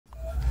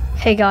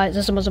Hey guys,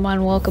 this is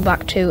Mine. Welcome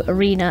back to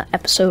Arena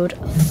Episode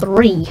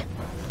 3.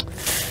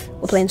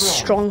 We're playing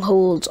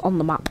Strongholds on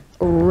the map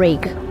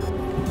Rig.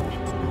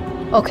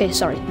 Okay,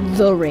 sorry,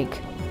 the Rig.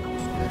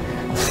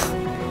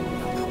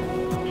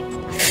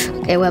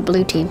 Okay, we're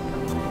blue team.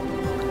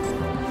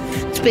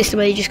 It's basically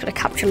where you just gotta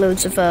capture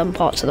loads of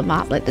parts of the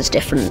map. Like there's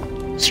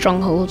different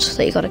strongholds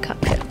that you gotta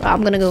capture.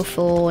 I'm gonna go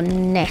for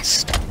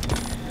Nest.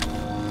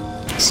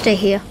 Stay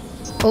here.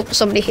 Oh,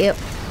 somebody here.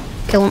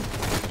 Kill him.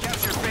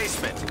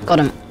 Got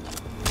him.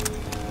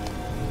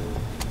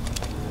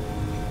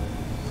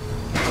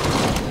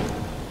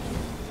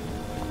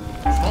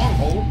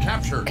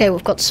 Okay,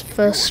 we've got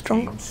first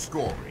strong.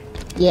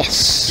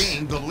 Yes.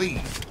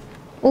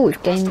 Oh,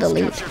 we've gained the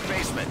lead.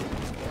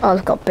 Oh,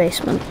 they've got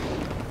basement.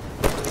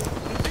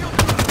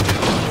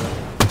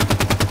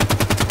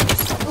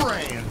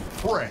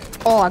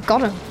 Oh, I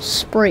got him.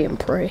 Spray and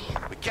pray.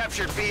 We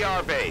captured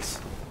BR base.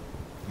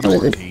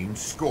 Your team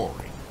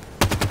scoring.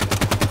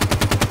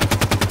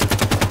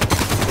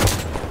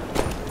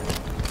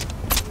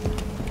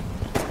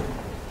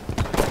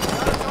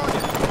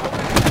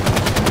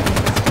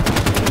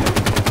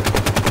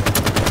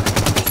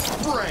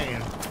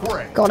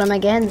 Got him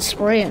again,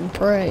 spray and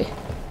pray.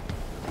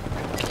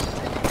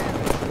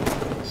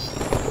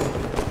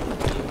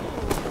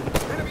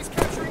 Enemies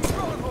capturing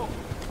stronghold.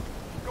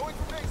 Going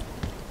for base.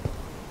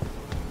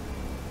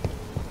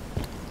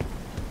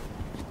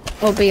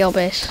 Or BR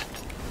base.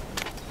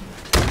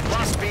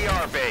 Lost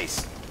BR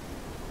base.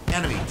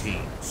 Enemy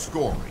team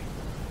scoring.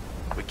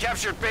 We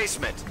captured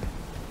basement.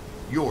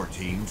 Your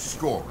team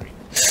scoring.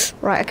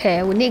 Right,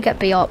 okay, we need to get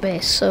BR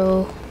base,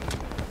 so...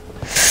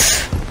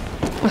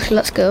 Okay,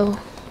 let's go.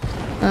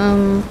 We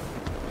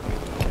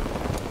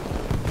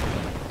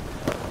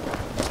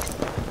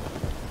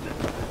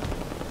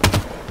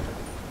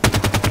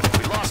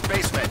lost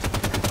basement.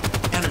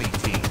 Enemy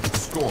team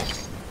scoring.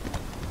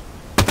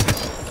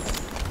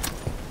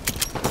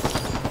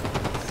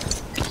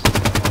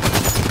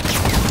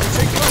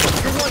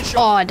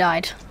 Oh, I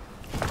died.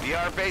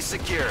 BR base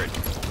secured.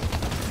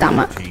 Damn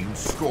it. Team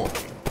scoring.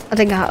 I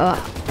think I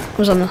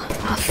was on the...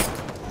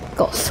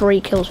 got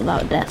 3 kills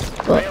without a death,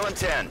 but... Rail and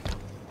 10.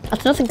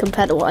 That's nothing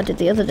compared to what I did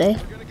the other day.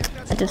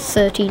 I did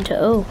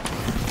 13-0.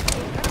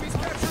 Enemies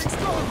capturing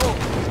stronghold.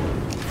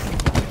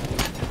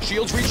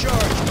 Shields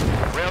recharged.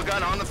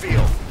 Railgun on the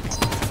field.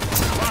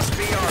 Lost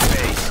BR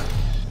base.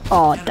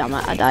 Oh, damn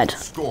it, I died.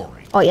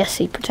 Scoring. Oh, yes,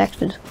 he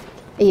protected.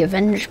 He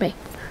avenged me.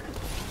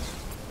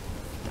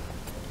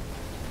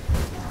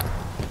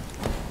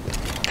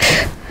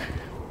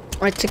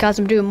 Right, so guys,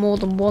 I'm doing more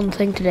than one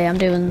thing today. I'm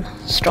doing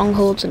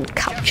strongholds and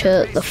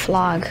capture the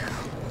flag.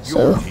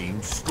 So, Your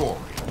team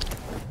scoring.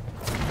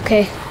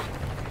 okay.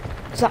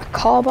 Is that a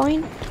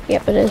carbine?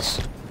 Yep, it is.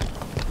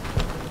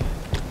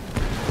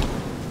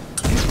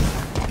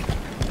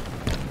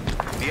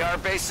 BR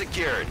base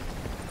secured.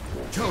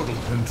 Total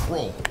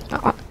control.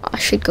 I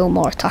should go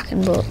more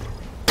attacking, but...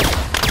 We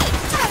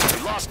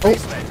lost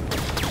basement.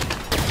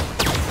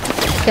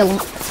 Kill him.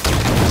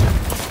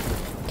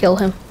 Kill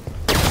him.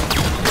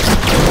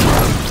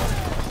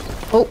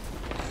 Oh,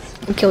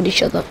 we killed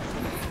each other.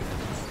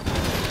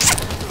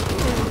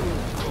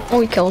 Oh,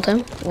 we killed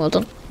him. Well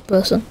done,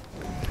 person.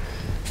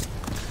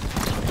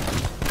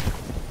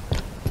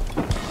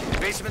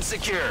 Basement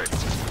secured.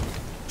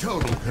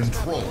 Total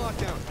control.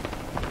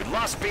 We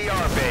lost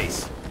BR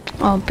base.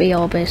 Oh,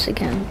 BR base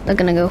again. They're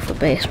gonna go for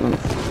basement.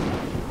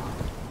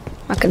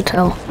 I can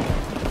tell.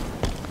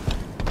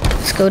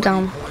 Let's go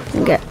down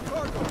and get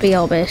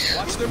BR base.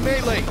 Watch their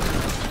melee.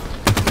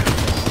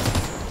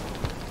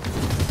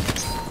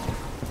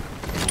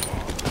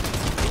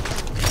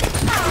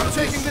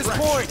 Taking this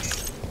point.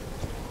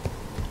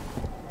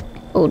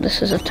 Oh,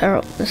 this is a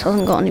terrible. This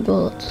hasn't got any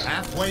bullets.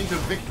 Halfway to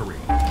victory.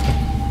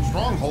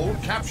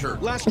 Stronghold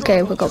captured.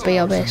 Okay, we've got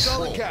BR base.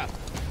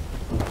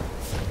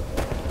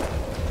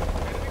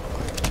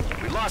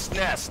 We lost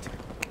nest.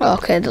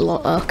 Okay,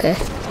 okay.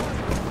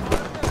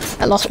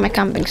 I lost my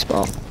camping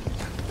spot.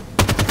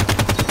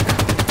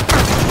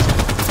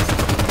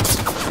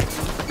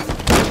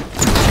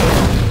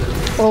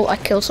 Oh, I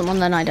killed someone,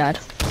 then I died.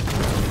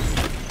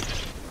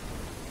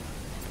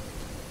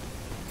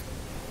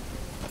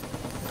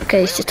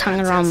 Okay, he's just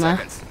hanging around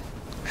there.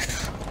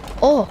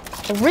 Oh,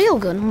 a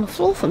railgun on the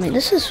floor for me.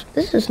 This is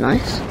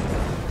nice.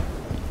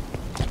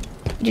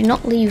 You do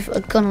not leave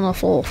a gun on the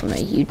floor for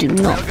me. You do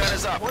not. Railgun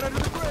is up.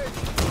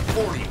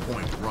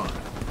 40-point run.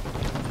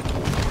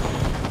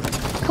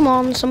 Come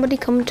on, somebody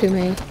come to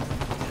me.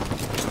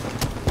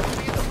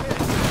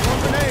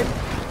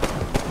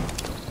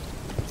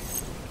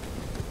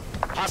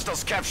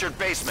 Hostiles captured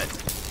basement.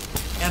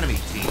 Enemy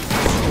team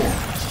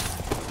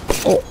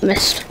scoring. Oh,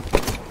 missed.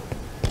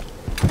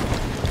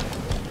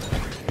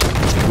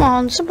 Come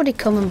on, somebody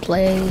come and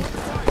play.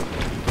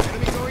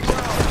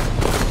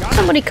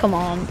 Somebody come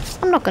on.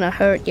 I'm not gonna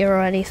hurt you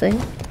or anything.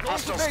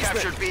 Hostiles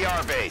captured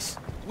BR base.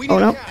 Oh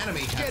no.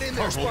 Enemy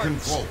has total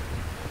control.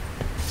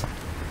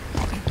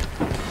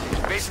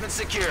 Basement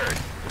secured.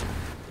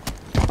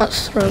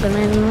 Let's throw them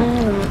in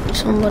there.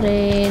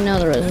 Somebody... No,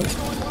 there isn't.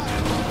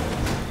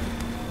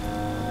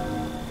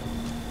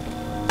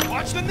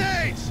 Watch the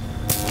nades!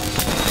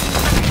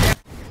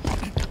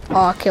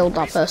 Oh, I killed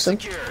that person.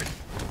 Secured.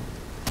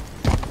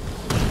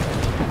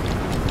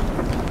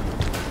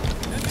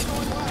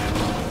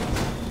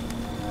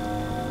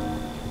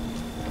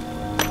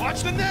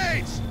 Watch the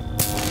nades!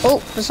 Oh,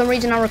 for some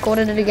reason I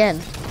recorded it again.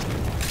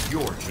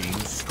 Your team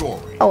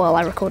scoring. Oh well,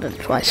 I recorded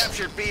it twice.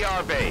 Captured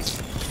BR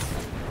base.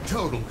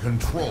 Total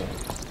control.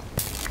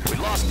 We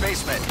lost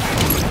basement.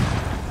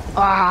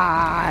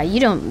 Ah, you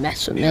don't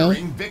mess with me.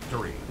 Nearing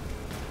victory.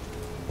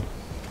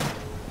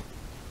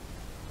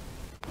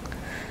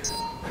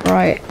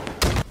 Right.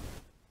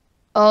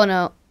 Oh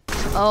no.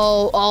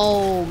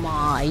 Oh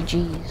my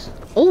jeez.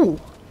 Oh.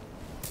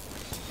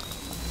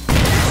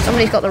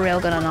 Somebody's got the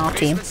railgun on our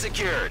team. Basement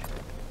secured.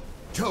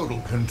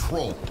 Total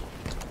control.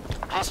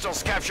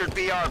 Hostiles captured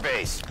BR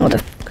base. What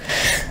the?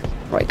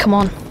 Right, come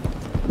on.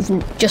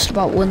 We've just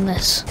about won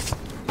this.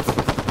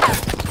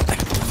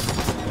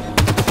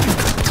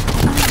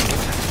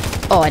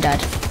 Oh, I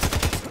died.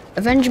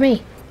 Avenge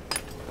me.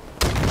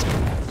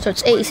 So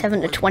it's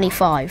 87 to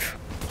 25.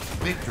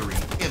 Victory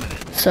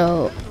imminent.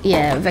 So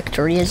yeah,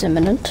 victory is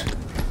imminent.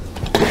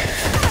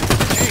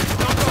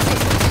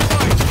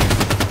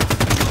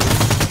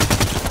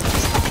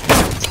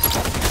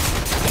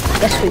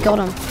 Yes, we got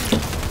him.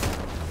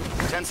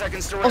 10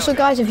 seconds to Also,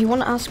 guys, if you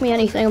want to ask me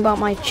anything about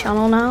my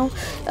channel now,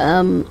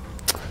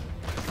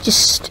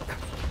 just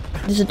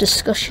there's a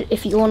discussion.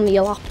 If you go on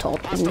your laptop,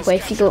 and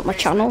if you go at my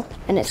channel,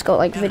 and it's got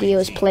like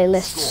videos,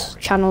 playlists,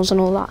 channels, and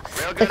all that,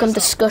 click on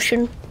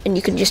discussion, and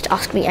you can just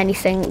ask me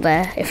anything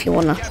there if you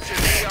wanna.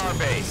 Captured BR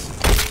base.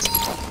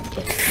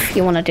 If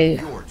you wanna do.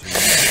 Your team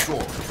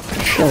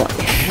scoring.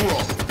 If you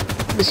want,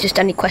 if there's just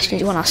any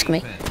questions you wanna ask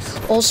me.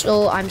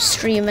 Also, I'm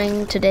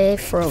streaming today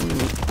from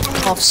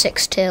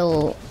 6:30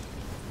 till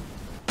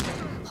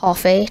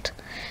 8:30,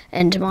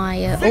 and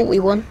my oh, we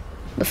won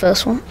the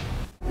first one.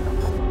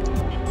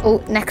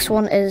 Oh, next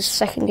one is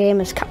second game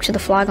is capture the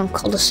flag on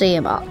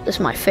Coliseum. This is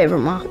my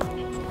favourite map.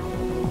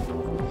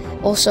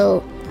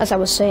 Also, as I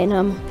was saying,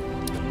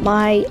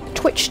 my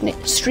Twitch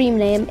stream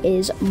name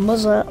is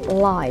Muzza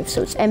Live,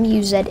 so it's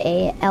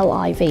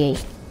MUZALIVE,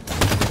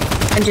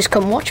 and just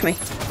come watch me.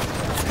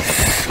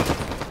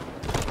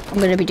 I'm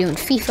going to be doing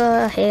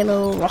FIFA,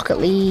 Halo, Rocket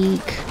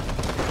League,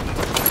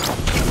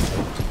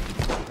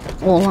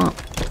 all that.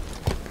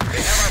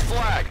 They have our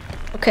flag.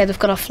 Okay, they've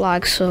got our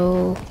flag,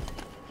 so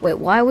wait,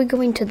 why are we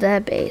going to their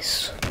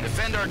base?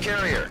 Defend our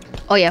carrier.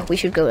 Oh yeah, we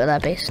should go to their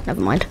base.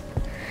 Never mind.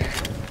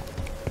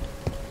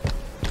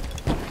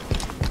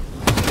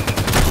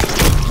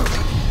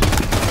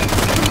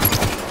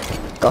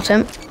 Got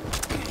him.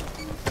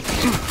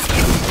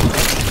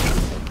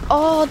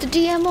 Oh, the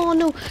DMO,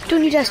 no.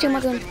 Don't you dare steal my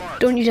gun.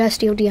 Don't you dare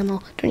steal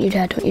DMO. Don't you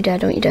dare, don't you dare,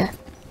 don't you dare.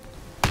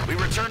 We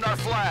returned our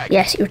flag.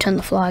 Yes, you returned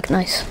the flag.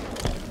 Nice.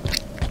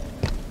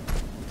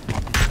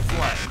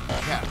 Flag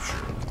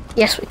captured.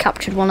 Yes, we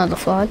captured one of the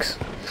flags.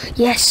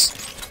 Yes.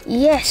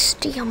 Yes,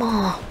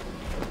 DMR.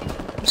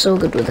 I'm so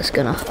good with this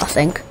gun, I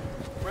think.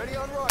 Ready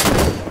on right.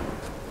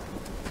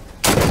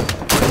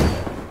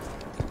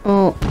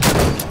 Oh.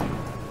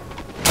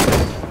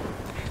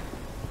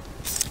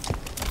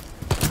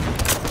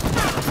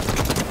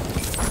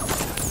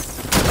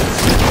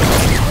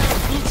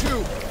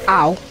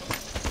 Ow.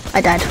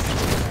 I died.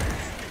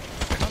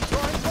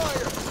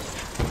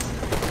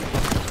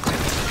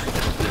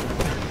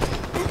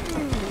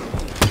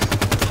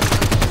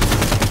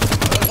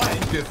 Flag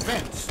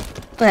defense.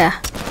 There.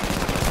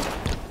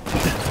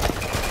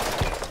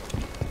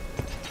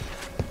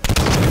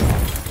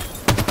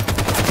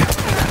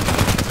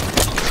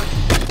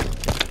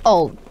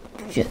 Oh,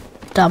 shit.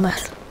 Damn it.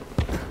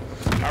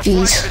 Our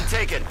Jeez. flag's been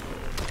taken.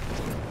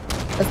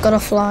 I've got a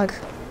flag.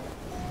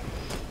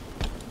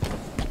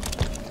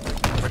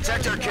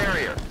 Protect our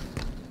carrier.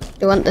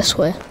 It went this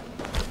way.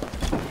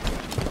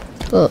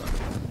 But.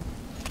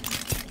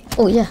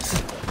 Oh,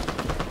 yes.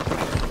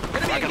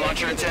 Rocket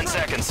launcher in 10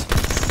 seconds.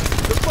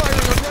 They're firing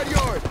on that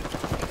yard.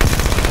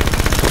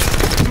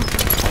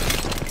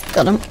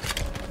 Got him.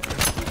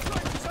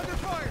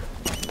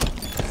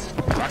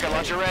 Rocket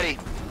launcher ready.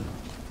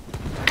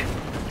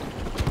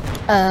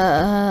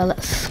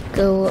 Let's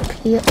go up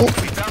here. Oh,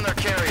 We found their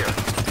carrier.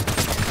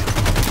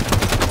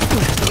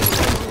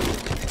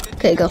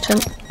 okay, got him.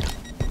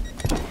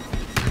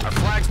 Our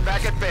flag's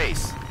back at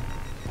base.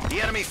 The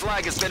enemy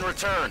flag has been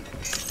returned.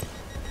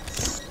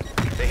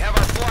 They have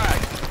our flag.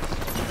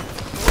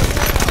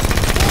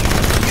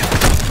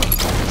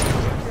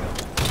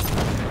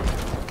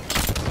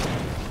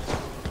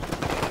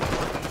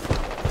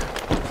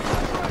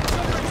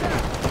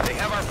 They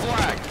have our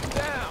flag.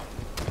 Down.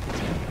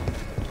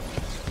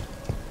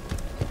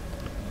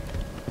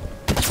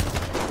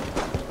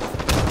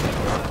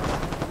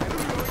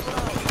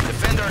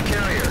 Defend our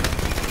carrier.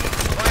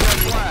 Find our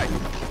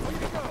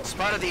flag.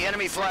 Spotted the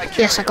enemy flag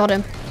carrier. Yes, I got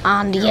him.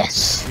 And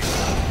yes.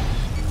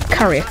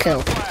 Carrier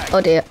kill.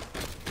 Oh dear.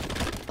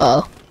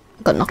 Uh oh.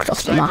 Got knocked off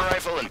the Sniper map.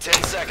 rifle in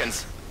 10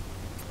 seconds.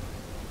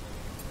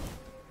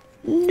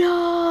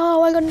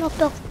 No, I got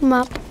knocked off the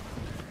map.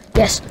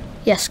 Yes,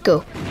 yes,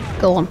 go.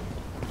 Go on.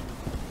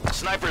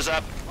 Sniper's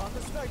up.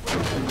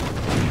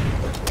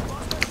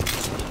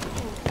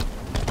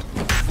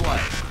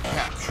 Flag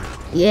captured.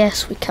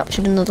 Yes, we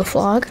captured another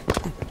flag.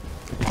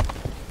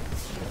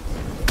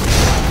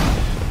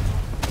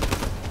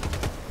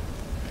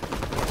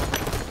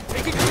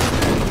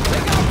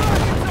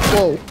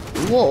 Whoa,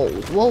 whoa,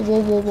 whoa, whoa,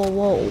 whoa, whoa,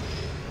 whoa.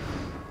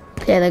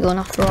 Okay, they're going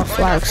after our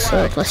flags,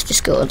 so let's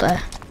just go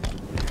there.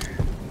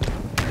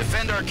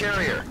 Defend our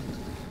carrier.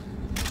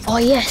 Oh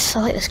yes,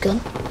 I like this gun.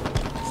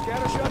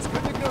 Scatter shots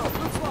good to go.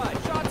 Blue fly.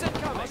 Shots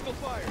incoming. Hostile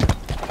fire.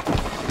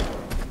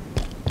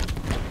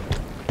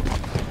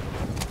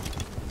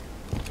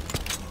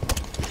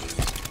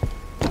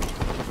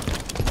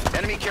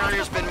 Enemy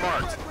carrier's been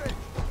marked.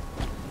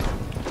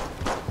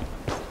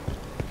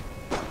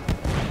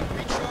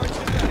 Recharge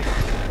the gun.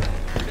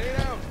 Grenade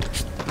out.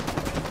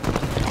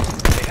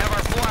 They have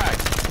our flag.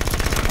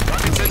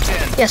 Rockets in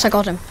 10. Yes, I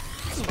got him.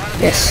 Spotted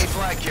the Yes. enemy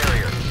flag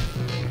carrier.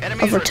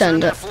 Enemies I've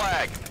returned their it.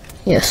 flag.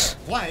 Yes.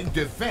 Flag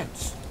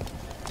defense.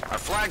 Our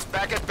flag's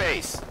back at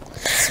base.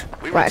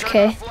 We Right, returned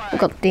our okay. flag. I've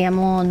got the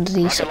ammo and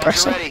the Rocket launcher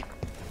suppressor. ready.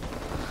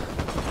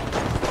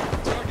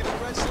 Target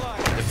at red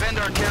slide. Defend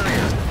our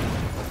carrier.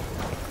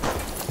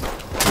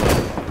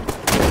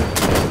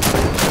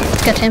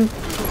 Get him.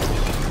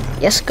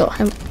 Yes, got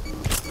him.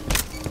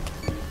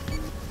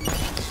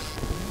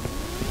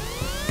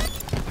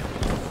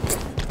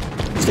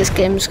 This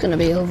game's gonna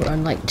be over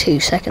in like 2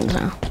 seconds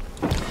now.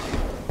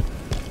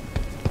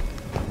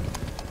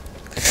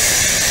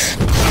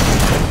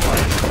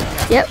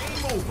 Yep,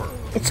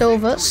 it's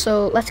over,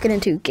 so let's get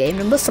into game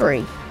number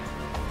 3.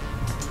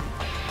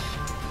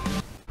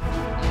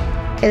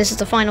 Okay, this is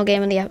the final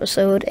game of the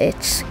episode.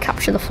 It's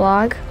Capture the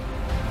Flag.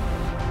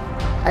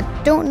 I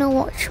don't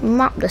know which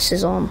map this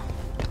is on,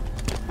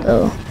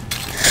 though.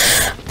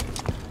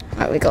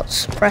 Right, we got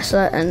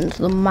suppressor and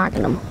the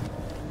Magnum.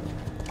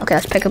 Okay,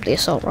 let's pick up the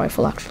assault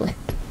rifle, actually.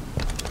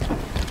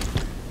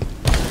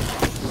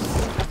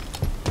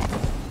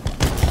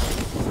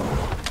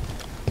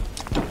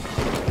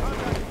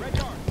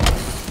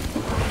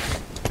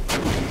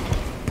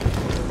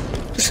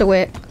 So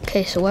we're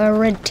a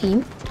red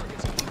team,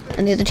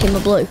 and the other team are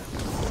blue.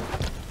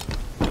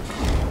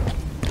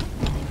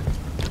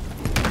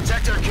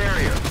 Protect our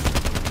carrier.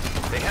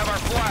 They have our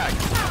flag.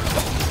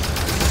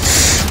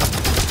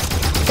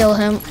 Kill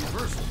him.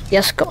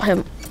 Yes, got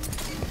him.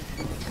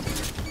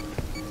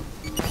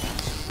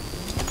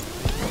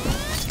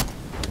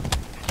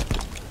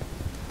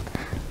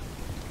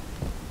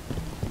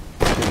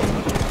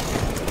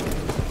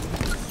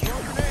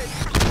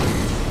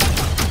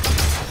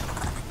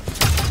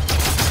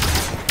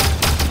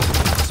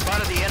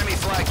 Spotted the enemy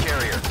flag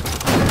carrier.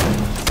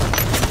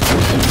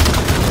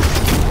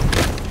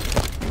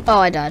 Oh,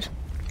 I died.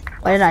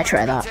 Why did I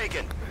try that?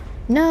 Taken.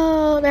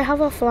 No, they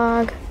have a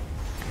flag.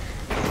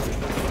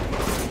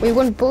 We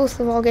won both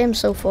of our games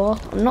so far.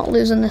 I'm not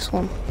losing this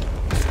one.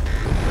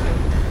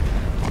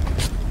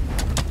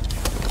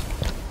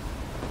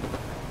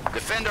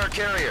 Defend our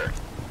carrier.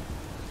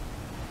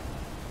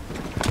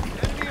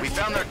 We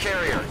found their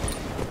carrier.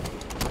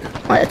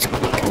 Right, let's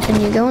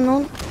continue going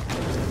on.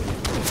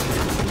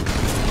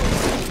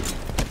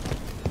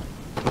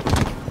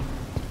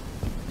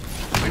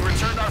 We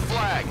returned our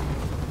flag.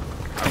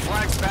 Our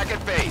flag's back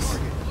at base.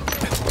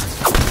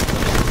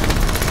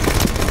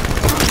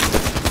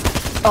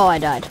 Oh, I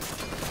died.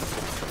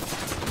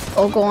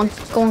 Oh, go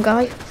on,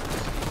 guy.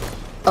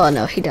 Oh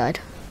no, he died.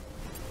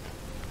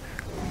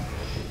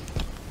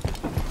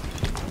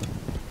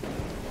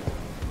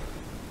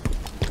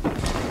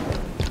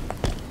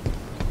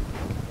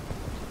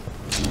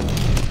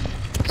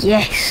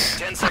 Yes,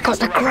 10 I seconds got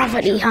the to run.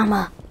 gravity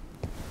hammer.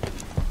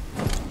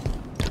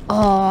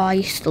 Oh, I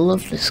used to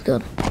love this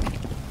gun.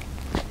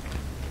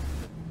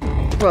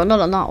 Well, not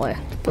in that way,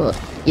 but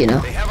you know.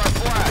 They have our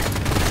flag.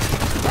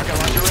 Rocket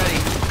launcher ready.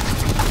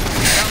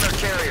 We found their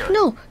carrier.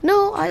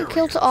 No, I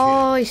killed.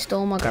 Oh, he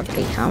stole my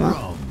gravity hammer.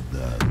 Oh,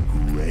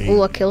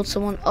 I killed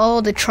someone.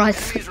 Oh, they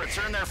Please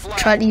return their flag.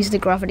 tried to use the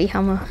gravity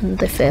hammer and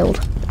they failed.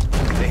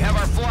 They have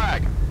our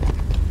flag.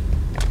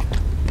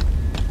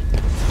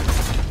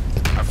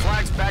 Our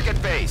flag's back at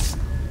base.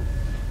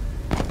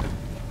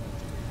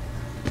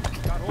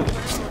 Got hold of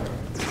the hammer.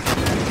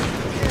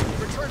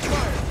 Return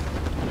fire.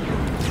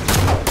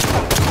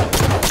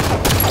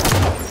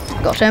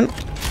 Got him.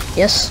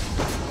 Yes.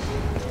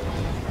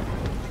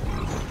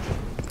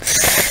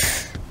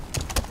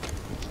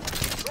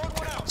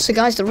 So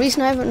guys, the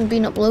reason I haven't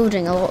been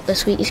uploading a lot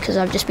this week is because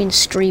I've just been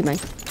streaming.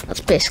 That's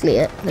basically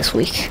it this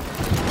week.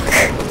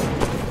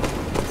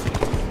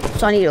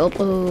 So I need to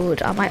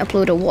upload. I might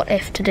upload a what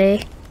if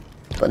today,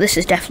 but this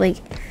is definitely.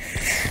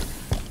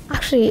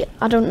 Actually,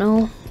 I don't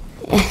know.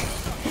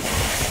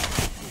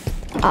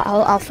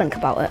 I'll think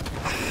about it.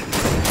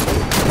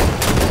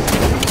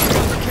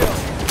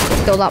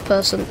 Kill that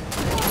person.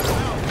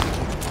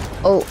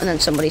 Oh, and then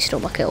somebody stole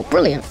my kill.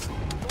 Brilliant.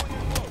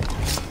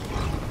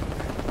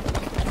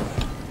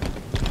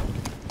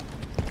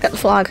 Get the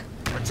flag.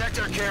 Protect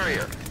our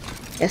carrier.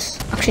 Yes.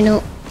 Actually, no.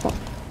 What?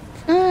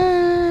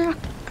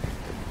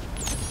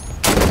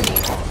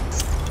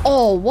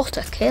 Oh, what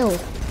a kill.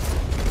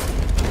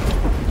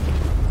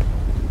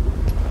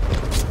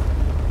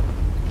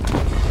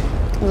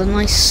 What a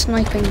nice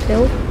sniping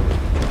kill.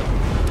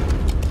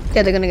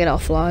 Yeah, they're gonna get our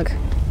flag.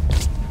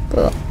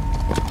 But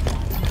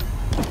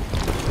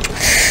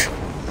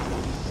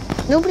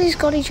nobody's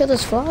got each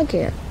other's flag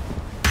yet.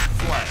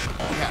 Flag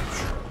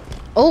captured.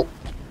 Oh,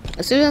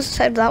 as soon as I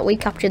said that, we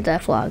captured their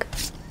flag.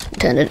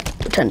 Returned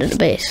it to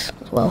base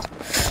as well.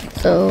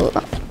 So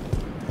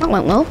that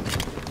went well.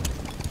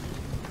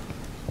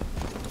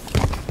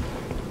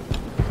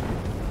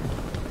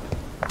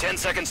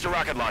 Seconds to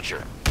rocket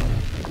launcher.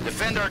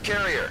 Defend our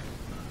carrier.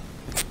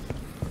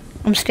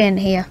 I'm staying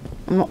here.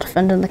 I'm not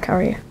defending the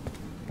carrier.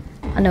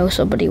 I know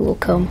somebody will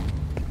come.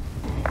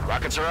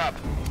 Rockets are up.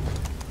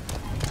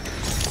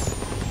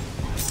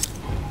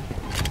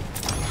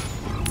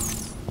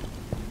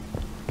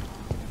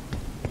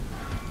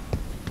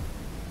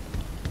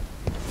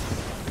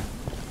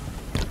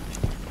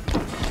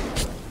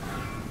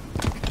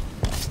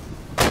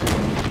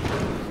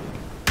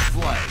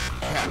 Flag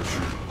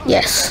captured.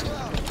 Yes.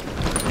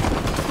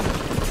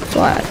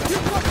 Flag.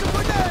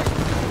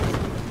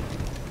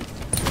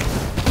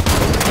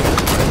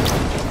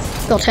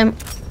 Got him.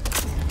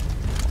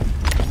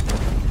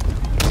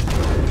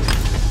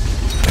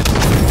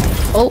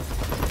 Oh,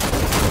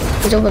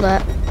 he's over there.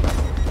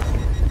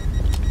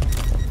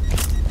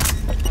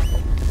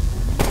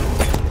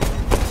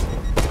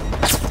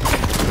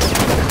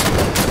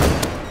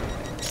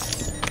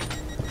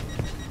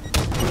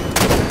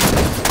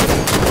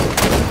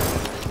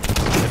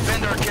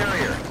 Defend our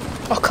carrier.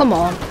 Oh, come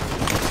on.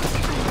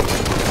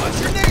 What's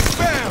your name,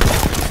 spam?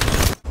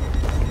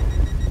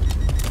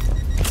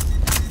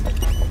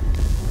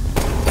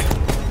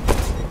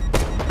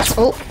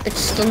 Oh,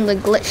 it's done the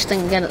glitch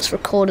thing again. It's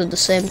recorded the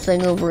same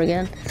thing over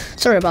again.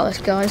 Sorry about this,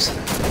 guys.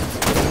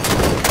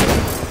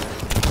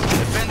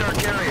 Defend our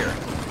carrier.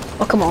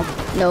 Oh, come on.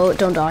 No,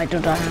 don't die.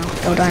 Don't die now.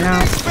 Don't die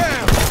now.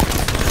 Spam.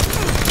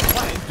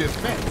 Flag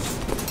defense.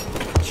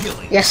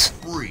 Killing Yes.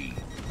 spree.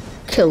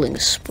 Killing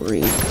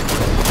spree.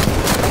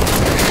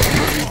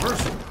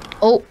 Reversal.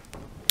 Oh,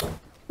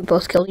 we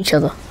both killed each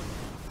other.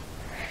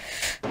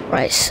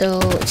 Right, so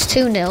it's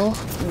 2-0,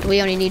 and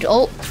we only need...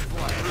 Oh,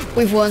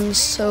 we've won.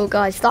 So,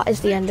 guys, that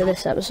is the end of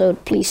this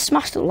episode. Please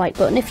smash the like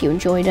button if you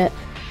enjoyed it.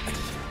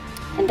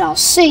 And I'll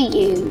see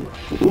you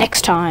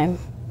next time.